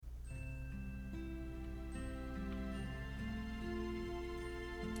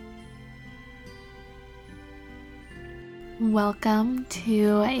Welcome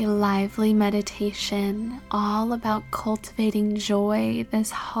to a lively meditation all about cultivating joy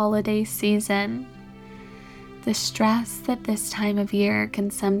this holiday season. The stress at this time of year can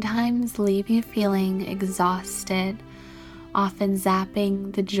sometimes leave you feeling exhausted, often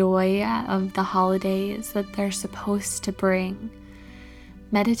zapping the joy of the holidays that they're supposed to bring.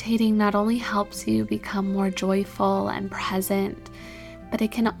 Meditating not only helps you become more joyful and present, but it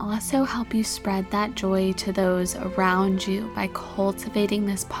can also help you spread that joy to those around you by cultivating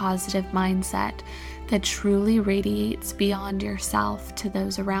this positive mindset that truly radiates beyond yourself to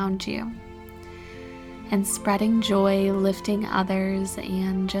those around you. And spreading joy, lifting others,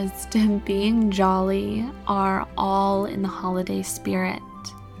 and just being jolly are all in the holiday spirit.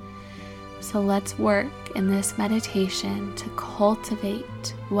 So let's work in this meditation to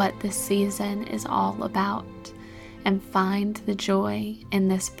cultivate what this season is all about and find the joy in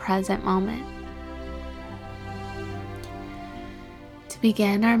this present moment. To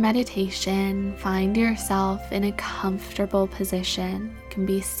begin our meditation, find yourself in a comfortable position. You can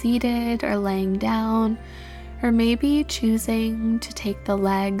be seated or laying down, or maybe choosing to take the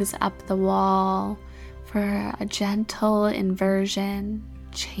legs up the wall for a gentle inversion,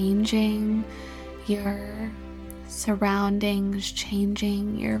 changing your surroundings,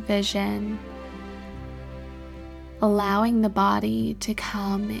 changing your vision, allowing the body to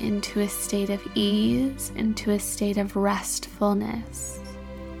come into a state of ease, into a state of restfulness.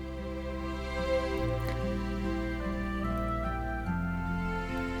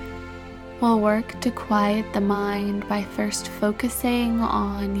 We'll work to quiet the mind by first focusing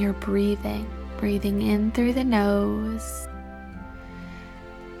on your breathing. Breathing in through the nose.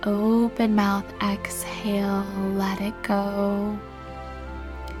 Open mouth, exhale, let it go.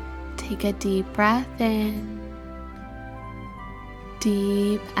 Take a deep breath in.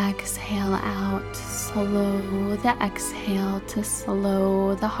 Deep exhale out. Slow the exhale to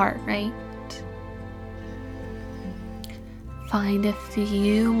slow the heart rate. Find a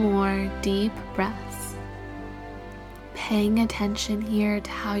few more deep breaths. Paying attention here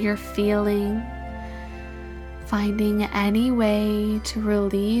to how you're feeling. Finding any way to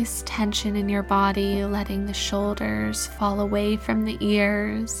release tension in your body, letting the shoulders fall away from the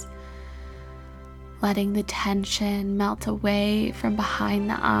ears. Letting the tension melt away from behind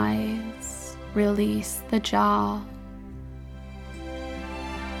the eyes. Release the jaw.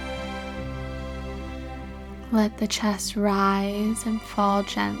 Let the chest rise and fall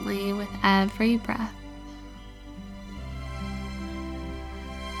gently with every breath.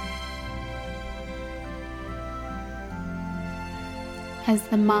 As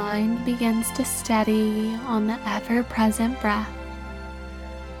the mind begins to steady on the ever-present breath,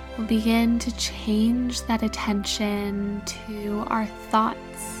 we'll begin to change that attention to our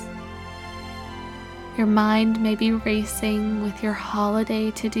thoughts. Your mind may be racing with your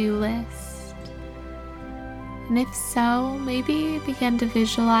holiday to-do list. And if so, maybe begin to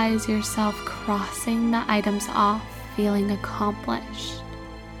visualize yourself crossing the items off, feeling accomplished,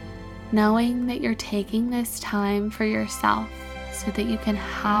 knowing that you're taking this time for yourself so that you can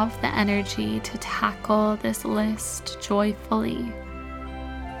have the energy to tackle this list joyfully.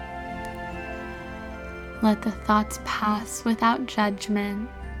 Let the thoughts pass without judgment.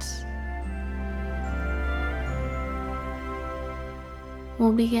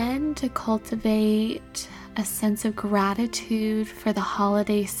 We'll begin to cultivate a sense of gratitude for the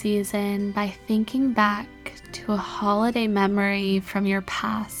holiday season by thinking back to a holiday memory from your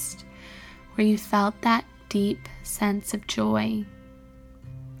past where you felt that deep sense of joy.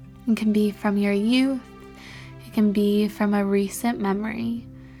 It can be from your youth, it can be from a recent memory.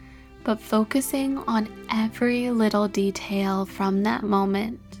 But focusing on every little detail from that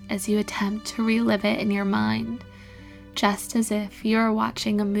moment as you attempt to relive it in your mind, just as if you're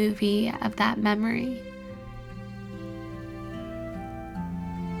watching a movie of that memory.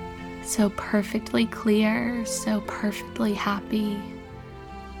 So perfectly clear, so perfectly happy.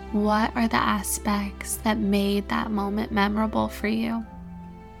 What are the aspects that made that moment memorable for you?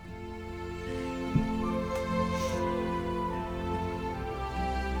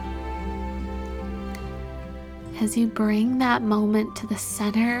 As you bring that moment to the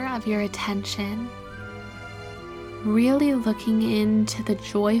center of your attention, really looking into the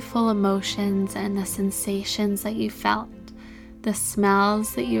joyful emotions and the sensations that you felt, the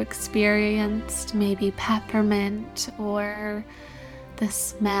smells that you experienced, maybe peppermint or the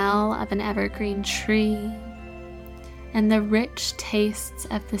smell of an evergreen tree, and the rich tastes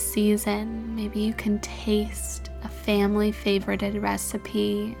of the season. Maybe you can taste a family favorited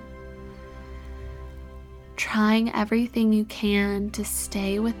recipe. Trying everything you can to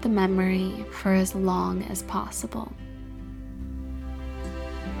stay with the memory for as long as possible.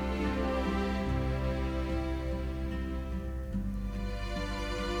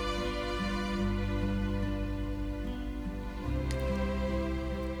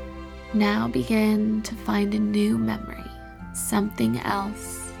 Now begin to find a new memory, something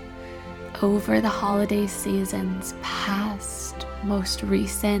else over the holiday seasons, past, most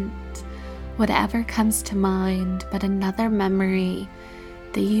recent, whatever comes to mind, but another memory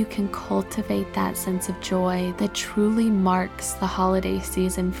that you can cultivate that sense of joy that truly marks the holiday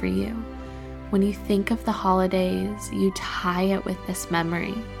season for you. When you think of the holidays, you tie it with this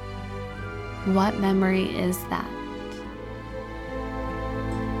memory. What memory is that?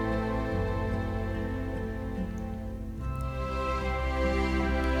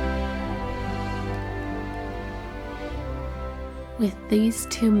 With these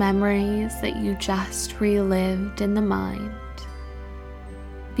two memories that you just relived in the mind,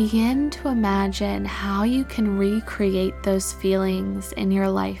 begin to imagine how you can recreate those feelings in your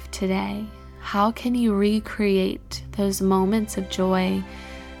life today. How can you recreate those moments of joy,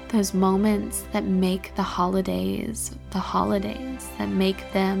 those moments that make the holidays, that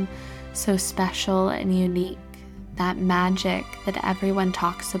make them so special and unique, that magic that everyone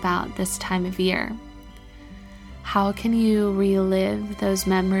talks about this time of year? How can you relive those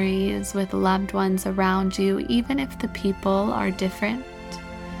memories with loved ones around you, even if the people are different?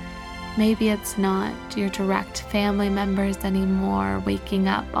 Maybe it's not your direct family members anymore waking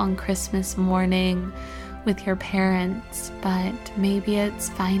up on Christmas morning with your parents, but maybe it's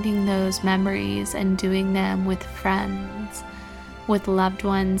finding those memories and doing them with friends, with loved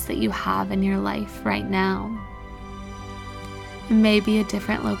ones that you have in your life right now. It may be a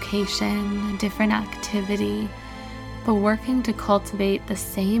different location, a different activity, but working to cultivate the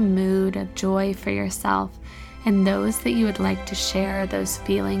same mood of joy for yourself and those that you would like to share those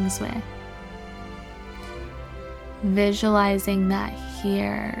feelings with. Visualizing that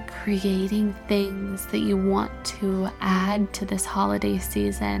here, creating things that you want to add to this holiday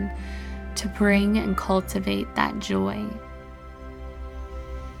season to bring and cultivate that joy.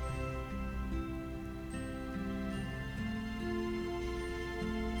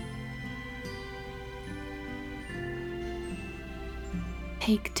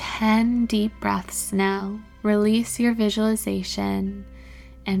 Take 10 deep breaths now. Release your visualization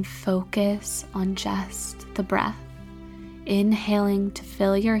and focus on just the breath. Inhaling to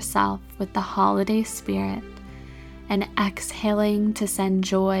fill yourself with the holiday spirit and exhaling to send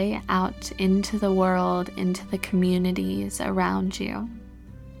joy out into the world, into the communities around you.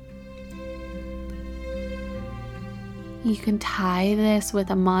 You can tie this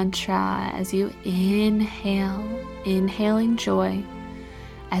with a mantra as you inhale, inhaling joy.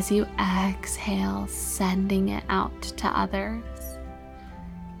 As you exhale, sending it out to others.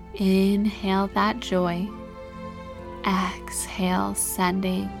 Inhale that joy. Exhale,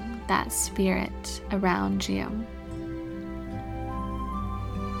 sending that spirit around you.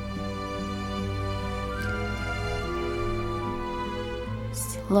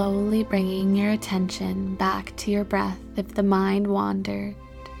 Slowly bringing your attention back to your breath if the mind wandered,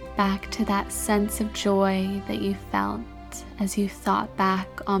 back to that sense of joy that you felt as you thought back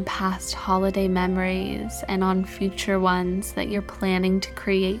on past holiday memories and on future ones that you're planning to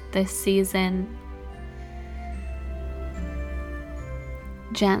create this season.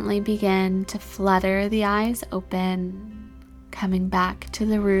 Gently begin to flutter the eyes open, coming back to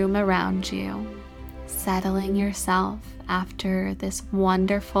the room around you, settling yourself after this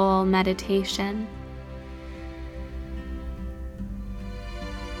wonderful meditation.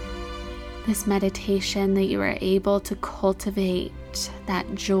 This meditation that you are able to cultivate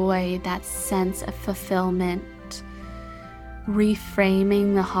that joy, that sense of fulfillment,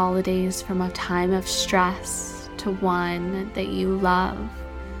 reframing the holidays from a time of stress to one that you love,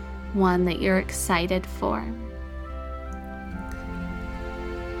 one that you're excited for.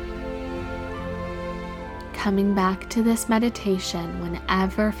 Coming back to this meditation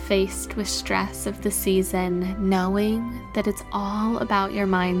whenever faced with stress of the season, knowing that it's all about your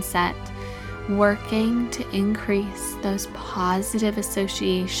mindset, working to increase those positive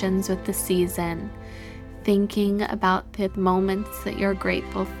associations with the season, thinking about the moments that you're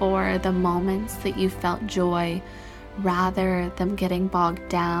grateful for, the moments that you felt joy, rather than getting bogged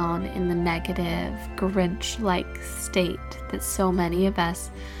down in the negative, Grinch-like state that so many of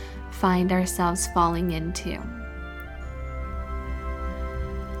us find ourselves falling into.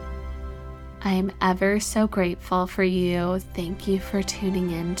 I am ever so grateful for you. Thank you for tuning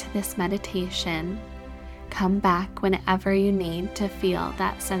in to this meditation. Come back whenever you need to feel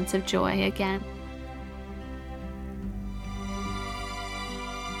that sense of joy again.